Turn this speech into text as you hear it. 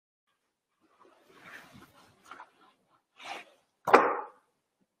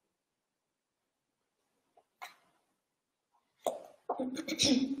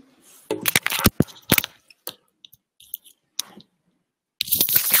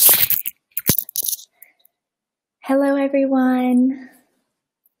Hello everyone.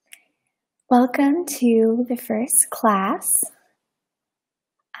 Welcome to the first class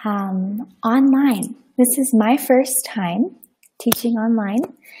online. This is my first time teaching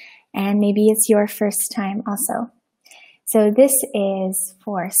online, and maybe it's your first time also. So this is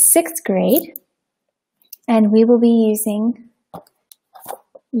for 6th grade, and we will be using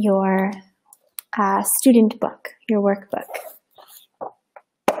your student book, your workbook.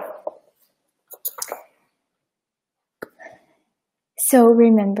 So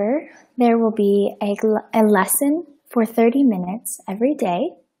remember, there will be a lesson for 30 minutes every day,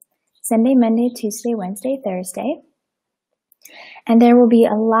 Sunday, Monday, Tuesday, Wednesday, Thursday. And there will be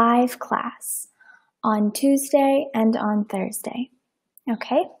a live class on Tuesday and on Thursday,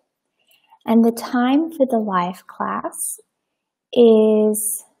 okay? And the time for the live class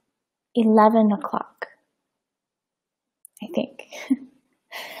is 11 o'clock, I think.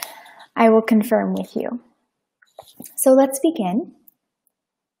 I will confirm with you. So let's begin.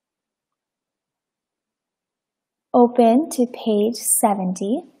 Open to page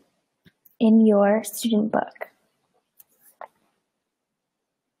 70 in your student book.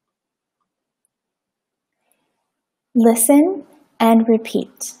 Listen and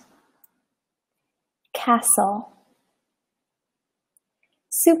repeat. Castle.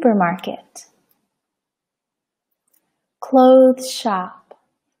 Supermarket. Clothes shop.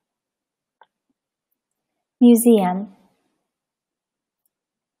 Museum.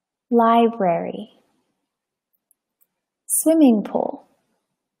 Library. Swimming pool.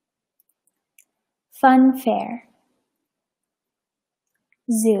 Fun fair.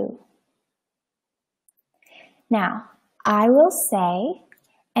 Zoo. Now, I will say,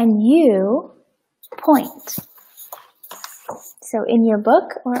 and you point. So in your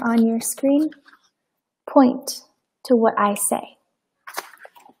book or on your screen, point to what I say.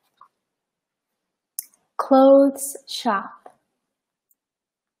 Clothes shop.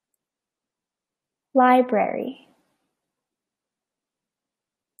 Library.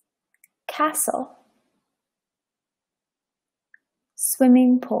 Castle.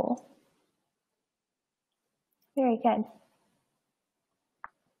 Swimming pool. Very good.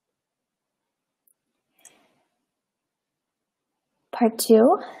 Part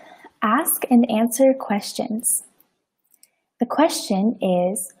 2, ask and answer questions. The question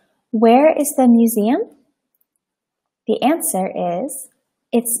is, where is the museum? The answer is,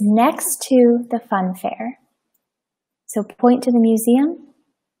 it's next to the fun fair. So point to the museum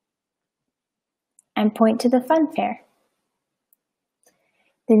and point to the fun fair.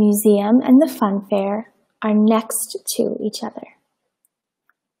 The museum and the fun fair are next to each other.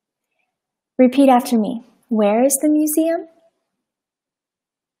 Repeat after me. Where is the museum?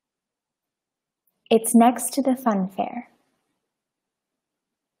 It's next to the fun fair.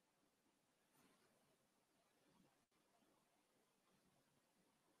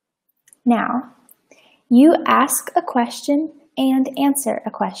 Now, you ask a question and answer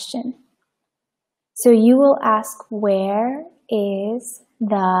a question. So you will ask, where is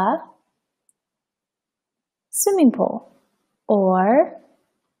the swimming pool? Or,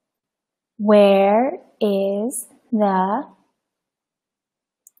 where is the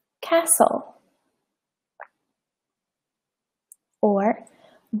castle? Or,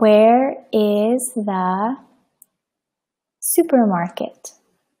 where is the supermarket?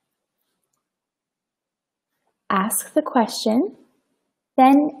 Ask the question,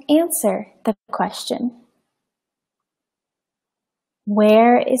 then answer the question.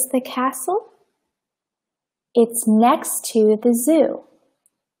 Where is the castle? It's next to the zoo.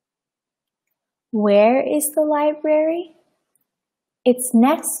 Where is the library? It's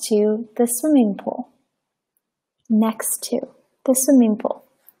next to the swimming pool. Next to the swimming pool.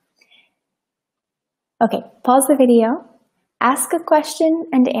 Okay, pause the video. Ask a question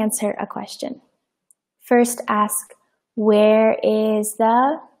and answer a question. First ask, where is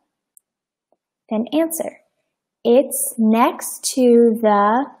the? Then answer. It's next to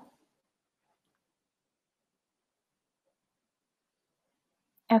the.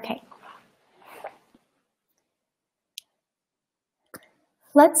 Okay.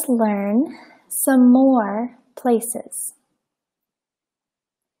 Let's learn some more places.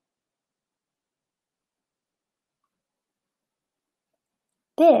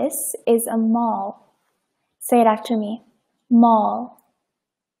 This is a mall. Say it after me. Mall.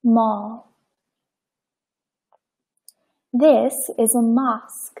 Mall. This is a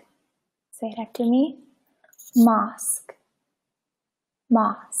mosque. Say it after me. Mosque.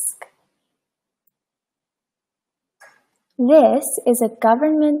 Mosque. This is a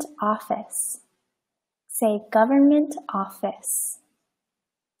government office. Say government office.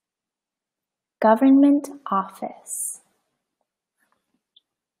 Government office.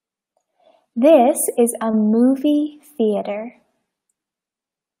 This is a movie theater.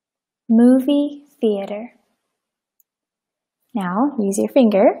 Movie theater. Now use your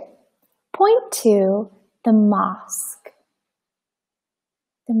finger. Point to the mosque.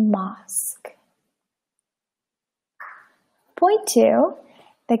 The mosque. Point to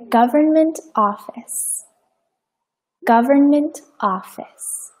the government office. Government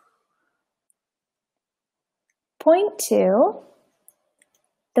office. Point to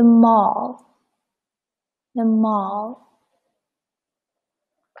the mall. The mall.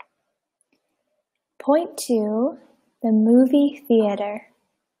 Point to the movie theater.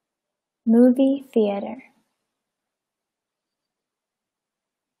 Movie theater.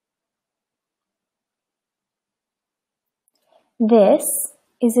 This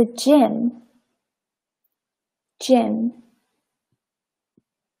is a gym. Gym.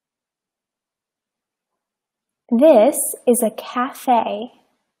 This is a cafe.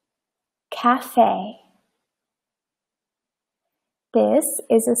 Cafe. This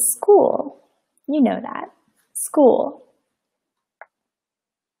is a school. You know that. School.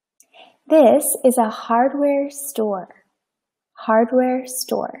 This is a hardware store. Hardware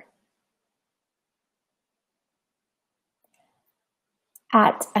store.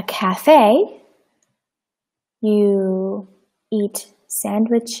 At a cafe, you eat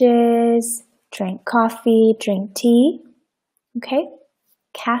sandwiches, drink coffee, drink tea. Okay?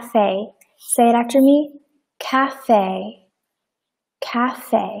 Cafe. Say it after me. Cafe.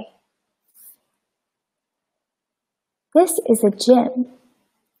 Cafe. This is a gym.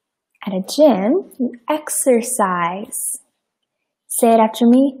 At a gym, you exercise. Say it after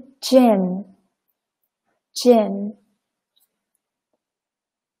me. Gym. Gym.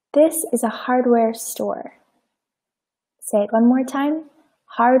 This is a hardware store. Say it one more time.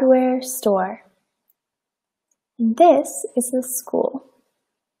 Hardware store. And this is a school.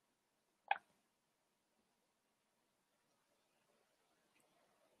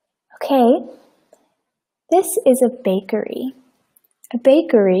 Okay, this is a bakery. A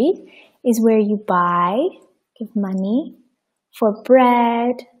bakery is where you buy, give money for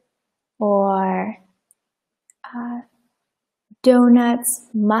bread or donuts,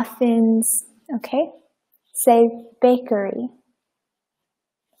 muffins, okay? Say bakery.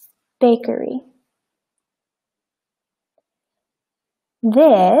 Bakery.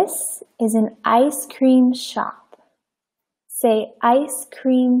 This is an ice cream shop. Say ice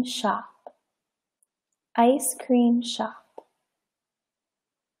cream shop. Ice cream shop.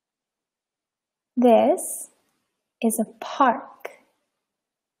 This is a park.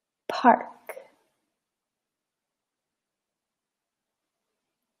 Park.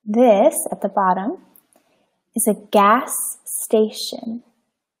 This, at the bottom, is a gas station.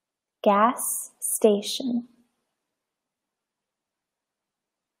 Gas station.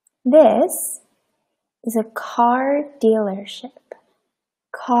 This is a car dealership.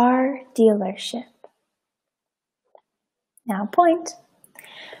 Car dealership. Now point.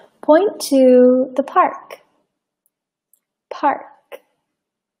 Point to the park. Park.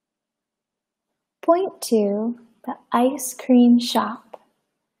 Point to the ice cream shop.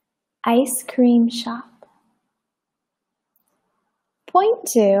 Ice cream shop. Point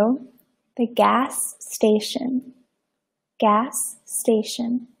to the gas station. Gas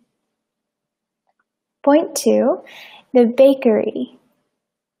station. Point to the bakery.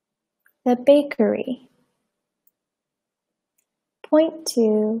 The bakery. Point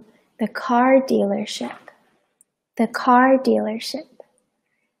to the car dealership. The car dealership.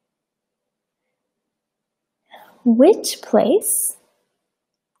 Which place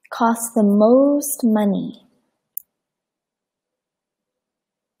costs the most money?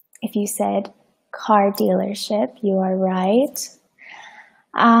 If you said car dealership, you are right.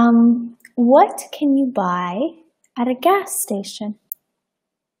 What can you buy at a gas station?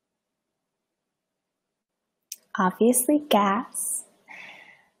 Obviously gas.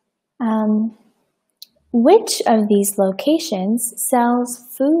 Which of these locations sells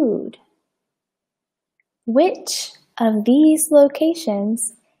food? Which of these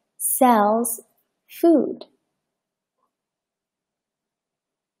locations sells food?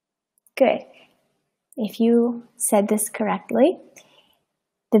 Good. If you said this correctly,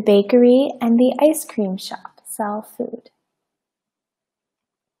 the bakery and the ice cream shop sell food.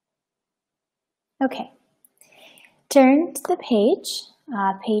 Okay. Turn to the page,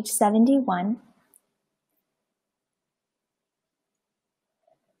 page 71.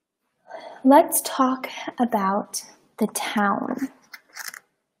 Let's talk about the town.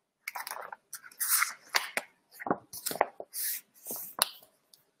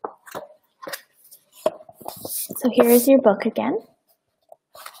 So here is your book again.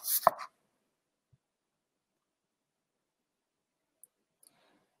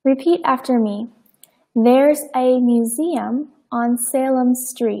 Repeat after me. There's a museum on Salem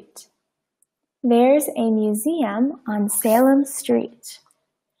Street. There's a museum on Salem Street.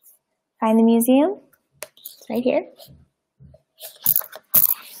 Find the museum. It's right here.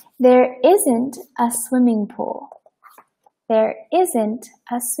 There isn't a swimming pool. There isn't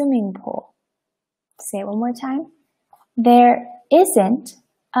a swimming pool. Say it one more time. There isn't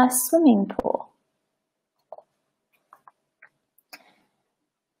a swimming pool.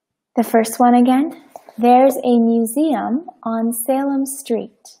 The first one again. There's a museum on Salem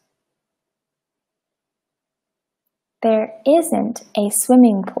Street. There isn't a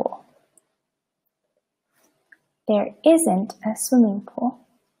swimming pool. There isn't a swimming pool.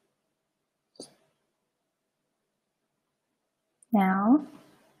 Now,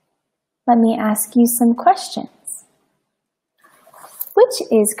 let me ask you some questions. Which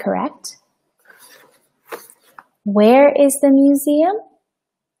is correct? Where is the museum?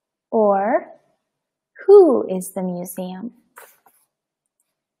 Or who is the museum?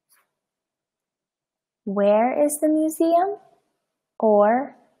 Where is the museum?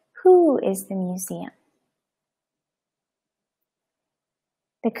 Or who is the museum?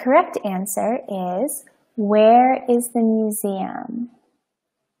 The correct answer is, where is the museum?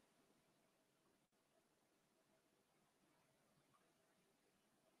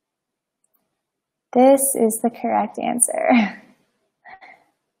 This is the correct answer.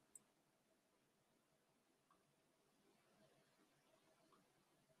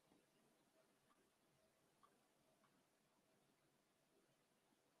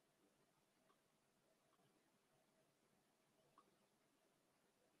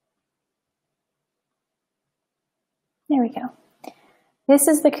 There we go. This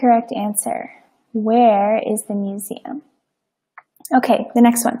is the correct answer. Where is the museum? Okay, the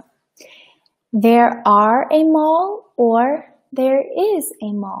next one. There are a mall or there is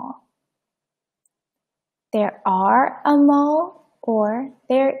a mall? There are a mall or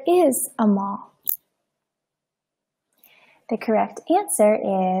there is a mall? The correct answer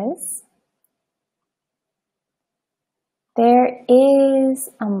is, there is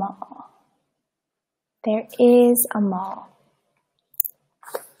a mall. There is a mall.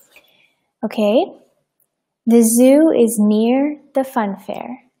 Okay, the zoo is near the fun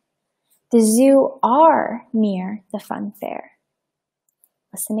fair. The zoo are near the fun fair.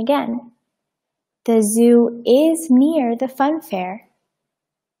 Listen again. The zoo is near the fun fair,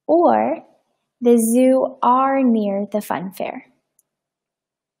 or the zoo are near the fun fair.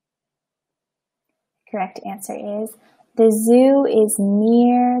 Correct answer is, the zoo is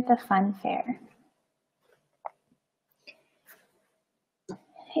near the fun fair.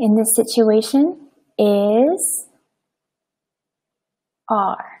 In this situation, is,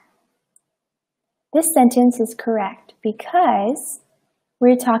 are. This sentence is correct because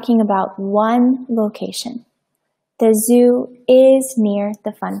we're talking about one location. The zoo is near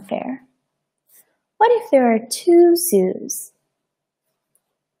the fun fair. What if there are two zoos?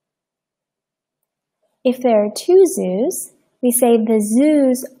 If there are two zoos, we say the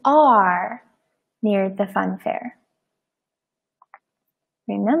zoos are near the fun fair.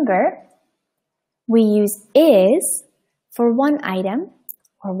 Remember, we use is for one item,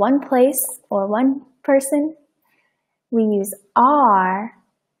 or one place, or one person. We use are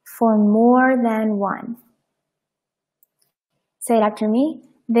for more than one. Say it after me.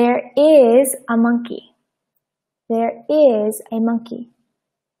 There is a monkey. There is a monkey.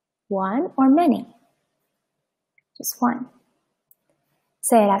 One or many? Just one.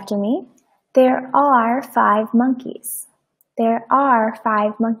 Say it after me. There are 5 monkeys. There are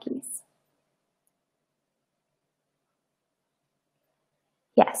 5 monkeys.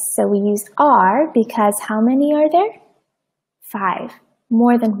 Yes, so we use are because how many are there? 5,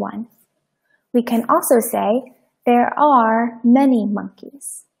 more than one. We can also say there are many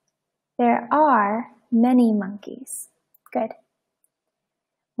monkeys. There are many monkeys. Good.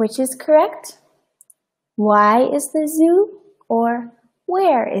 Which is correct? Why is the zoo or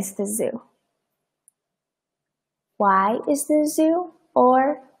where is the zoo? Why is the zoo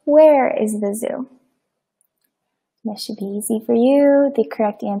or where is the zoo? This should be easy for you. The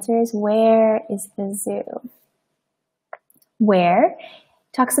correct answer is, where is the zoo? Where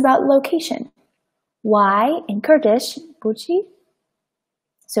talks about location. Why in Kurdish, buchi.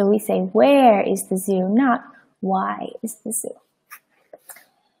 So we say, where is the zoo, not why is the zoo.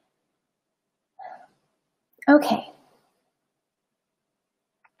 Okay,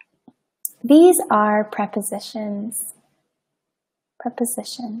 These are prepositions.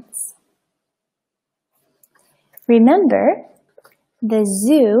 Prepositions. Remember, the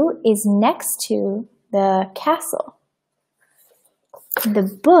zoo is next to the castle. The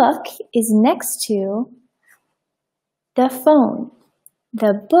book is next to the phone.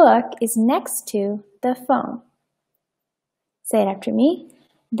 The book is next to the phone. Say it after me.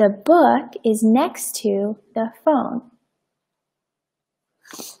 The book is next to the phone.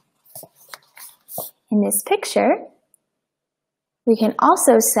 In this picture, we can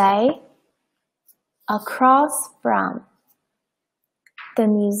also say across from. The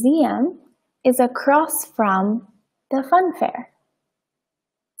museum is across from the fun fair.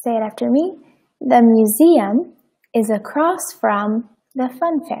 Say it after me. The museum is across from the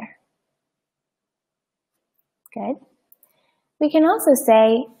fun fair. Good. We can also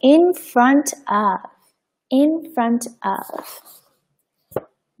say in front of. In front of.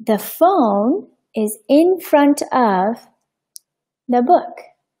 The phone is in front of the book.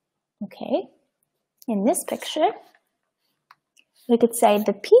 Okay. In this picture, we could say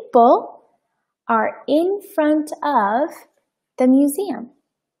the people are in front of the museum.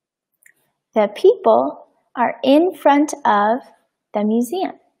 The people are in front of the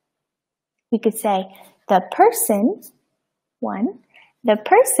museum. We could say the person, the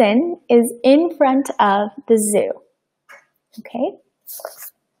person is in front of the zoo. Okay?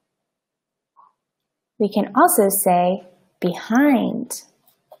 We can also say behind.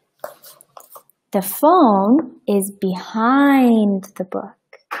 The phone is behind the book.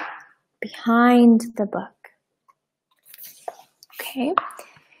 Behind the book. Okay.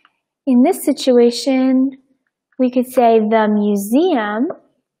 In this situation, we could say the museum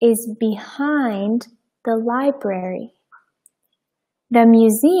is behind the library. The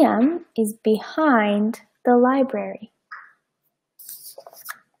museum is behind the library.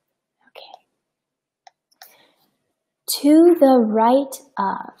 Okay. To the right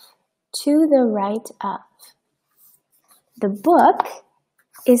of. To the right of. The book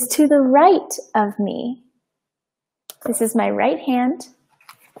is to the right of me. This is my right hand.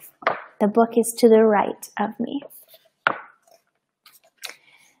 The book is to the right of me.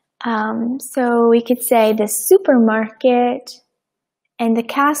 So we could say the supermarket and the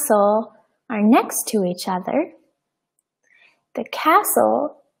castle are next to each other. The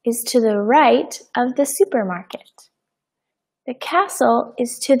castle is to the right of the supermarket. The castle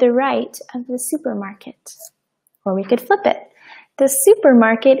is to the right of the supermarket. Or we could flip it. The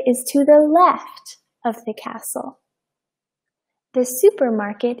supermarket is to the left of the castle. The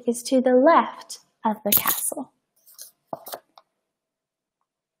supermarket is to the left of the castle.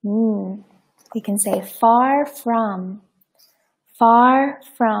 We can say far from. Far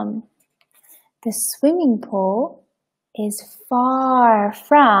from. The swimming pool is far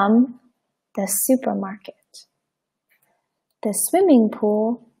from the supermarket. The swimming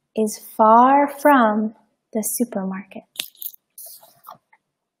pool is far from the supermarket.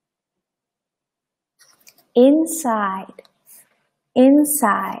 Inside.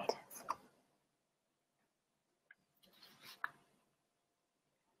 Inside.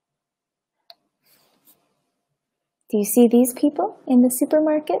 Do you see these people in the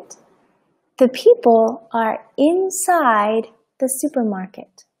supermarket? The people are inside the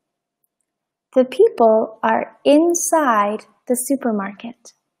supermarket. The people are inside the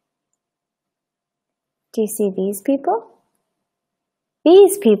supermarket. Do you see these people?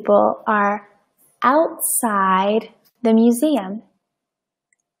 These people are outside the museum.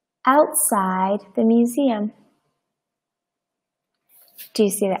 Outside the museum. Do you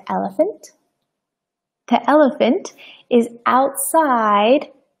see the elephant? The elephant is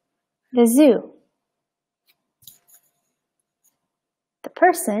outside the zoo. The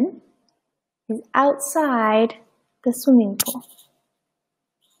person is outside the swimming pool.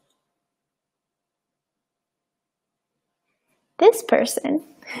 This person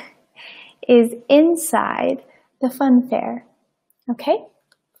is inside the fun fair. Okay?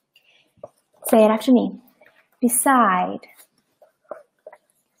 Say it after me. Beside.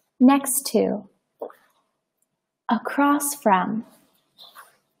 Next to. Across from.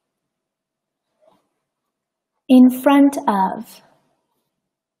 In front of.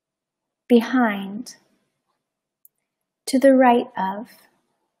 Behind. To the right of.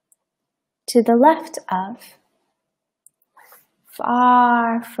 To the left of.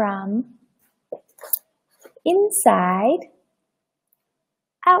 Far from. Inside.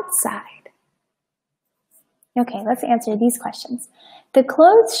 Outside. Okay, let's answer these questions. The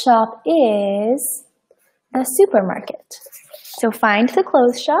clothes shop is the supermarket. So find the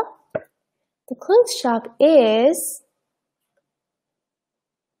clothes shop. The clothes shop is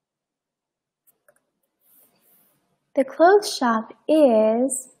The clothes shop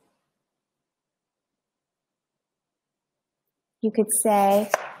is, you could say,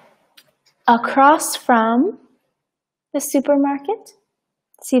 across from the supermarket.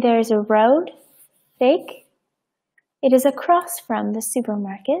 See, there's a road, fake. It is across from the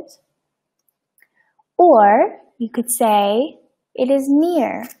supermarket. Or you could say it is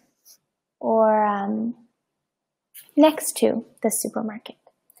near or next to the supermarket.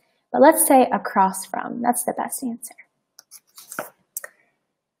 But let's say across from. That's the best answer.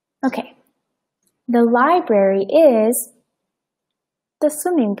 Okay. The library is the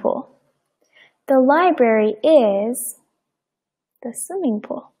swimming pool. The library is the swimming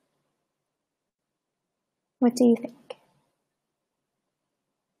pool. What do you think?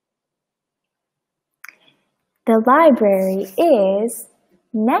 The library is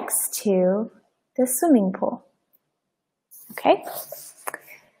next to the swimming pool. Okay?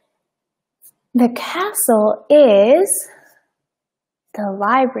 The castle is the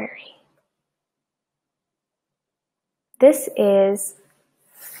library. This is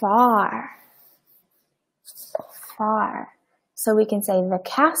far. Far. So we can say the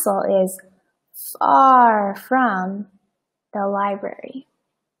castle is far from the library.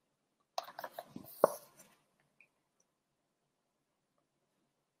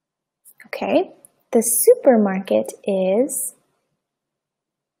 Okay, the supermarket is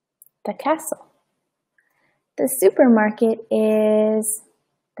the castle. The supermarket is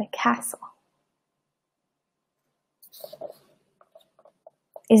the castle.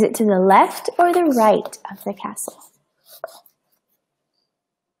 Is it to the left or the right of the castle?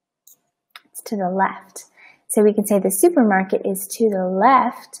 It's to the left. So we can say the supermarket is to the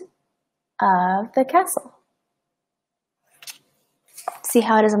left of the castle. See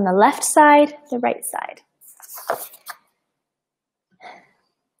how it is on the left side, the right side.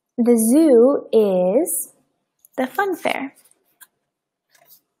 The zoo is the fun fair.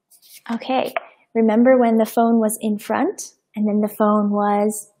 Okay, remember when the phone was in front and then the phone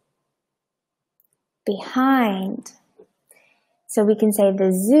was behind. So we can say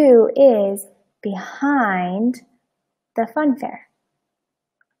the zoo is behind the fun fair.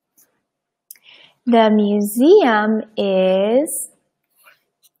 The museum is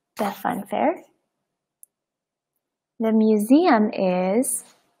the fun fair. The museum is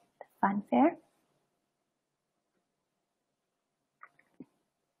the fun fair.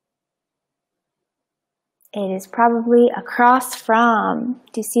 It is probably across from.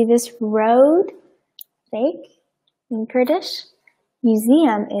 Do you see this road? Fake in Kurdish.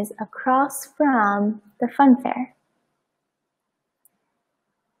 Museum is across from the fun fair.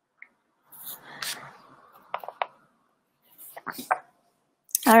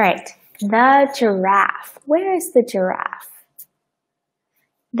 All right, the giraffe. Where is the giraffe?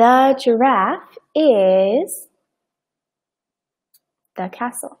 The giraffe is the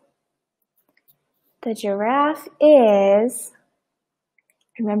castle. The giraffe is,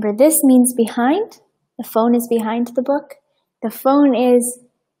 remember this means behind. The phone is behind the book. The phone is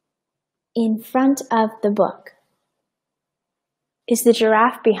in front of the book. Is the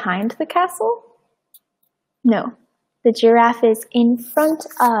giraffe behind the castle? No. The giraffe is in front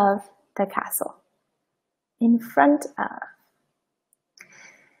of the castle. In front of.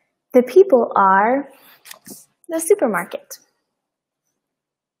 The people are the supermarket.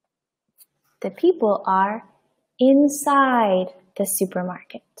 The people are inside the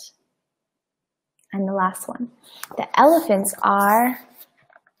supermarket. And the last one. The elephants are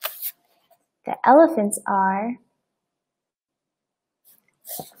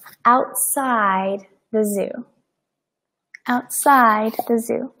outside the zoo. Outside the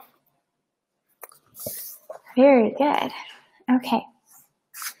zoo. Very good. Okay.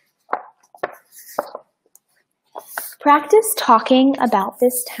 Practice talking about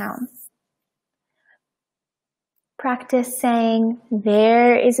this town. Practice saying,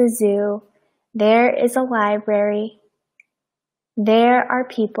 there is a zoo, there is a library, there are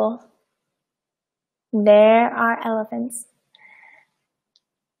people, there are elephants.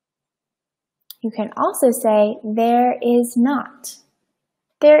 You can also say, there is not.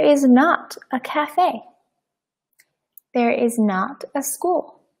 There is not a cafe. There is not a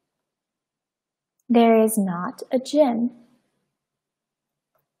school. There is not a gym.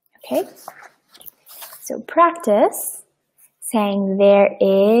 Okay? So practice saying there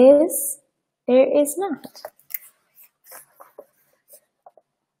is not.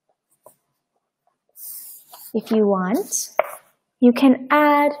 If you want, you can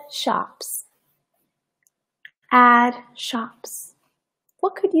add shops. Add shops.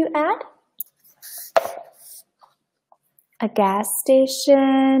 What could you add? A gas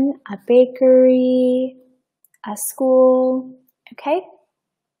station, a bakery, a school, okay?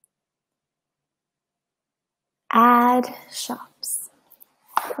 Add shops.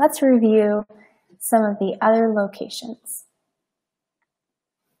 Let's review some of the other locations.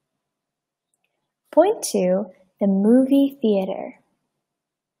 Point to the movie theater.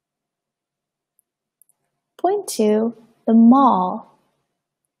 Point to the mall.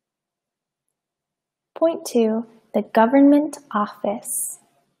 Point to the government office.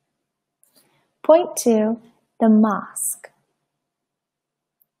 Point to the mosque.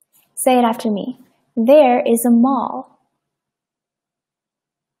 Say it after me. There is a mall.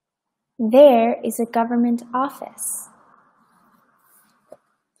 There is a government office.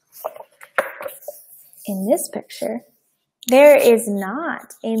 In this picture, there is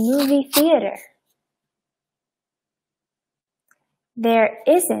not a movie theater. There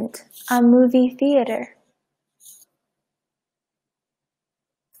isn't a movie theater.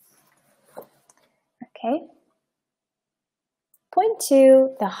 Okay. Point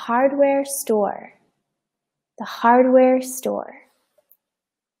to the hardware store. The hardware store.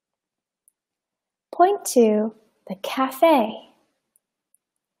 Point to the cafe.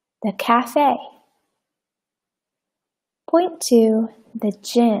 The cafe. Point to the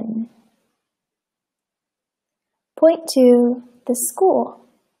gym. Point to the school.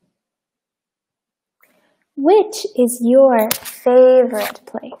 Which is your favorite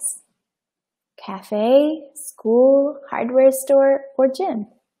place? Cafe, school, hardware store, or gym?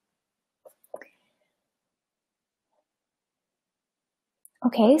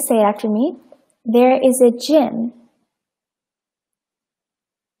 Okay, say it after me. There is a gym.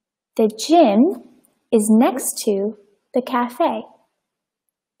 The gym is next to the cafe.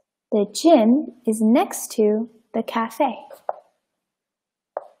 The gym is next to the cafe.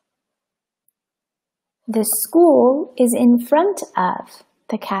 The school is in front of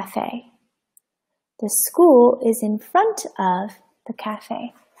the cafe. The school is in front of the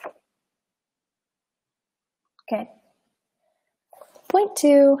cafe. Good. Point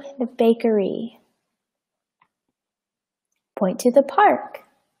to the bakery. Point to the park.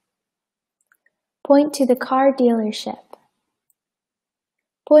 Point to the car dealership.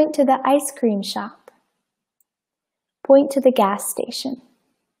 Point to the ice cream shop. Point to the gas station.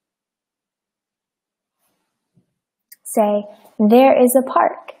 Say, there is a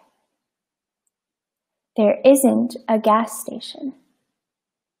park. There isn't a gas station.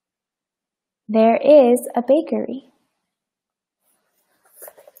 There is a bakery.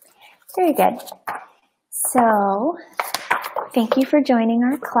 Very good. So, thank you for joining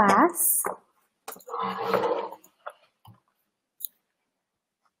our class.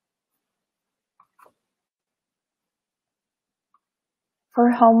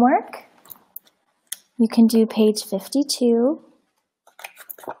 For homework, you can do page 52.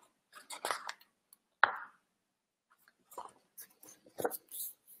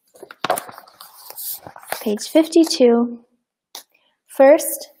 Page 52.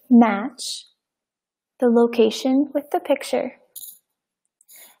 First, match the location with the picture.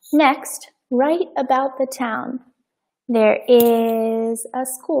 Next, write about the town. There is a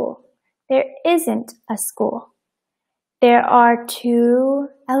school. There isn't a school. There are 2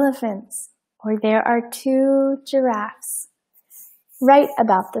 elephants, or there are 2 giraffes. Write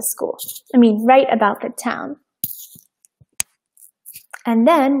about the school. Write about the town. And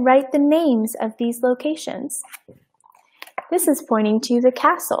then write the names of these locations. This is pointing to the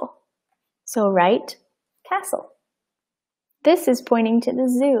castle. So write castle. This is pointing to the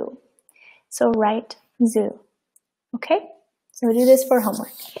zoo. So write zoo. Okay? So do this for homework.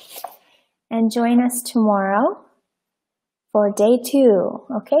 And join us tomorrow for day 2.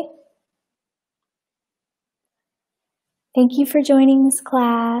 Okay? Thank you for joining this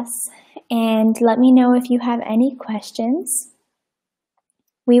class. And let me know if you have any questions.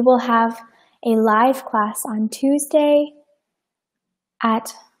 We will have a live class on Tuesday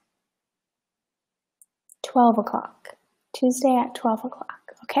at 12 o'clock. Tuesday at 12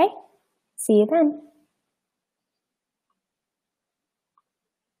 o'clock, okay? See you then.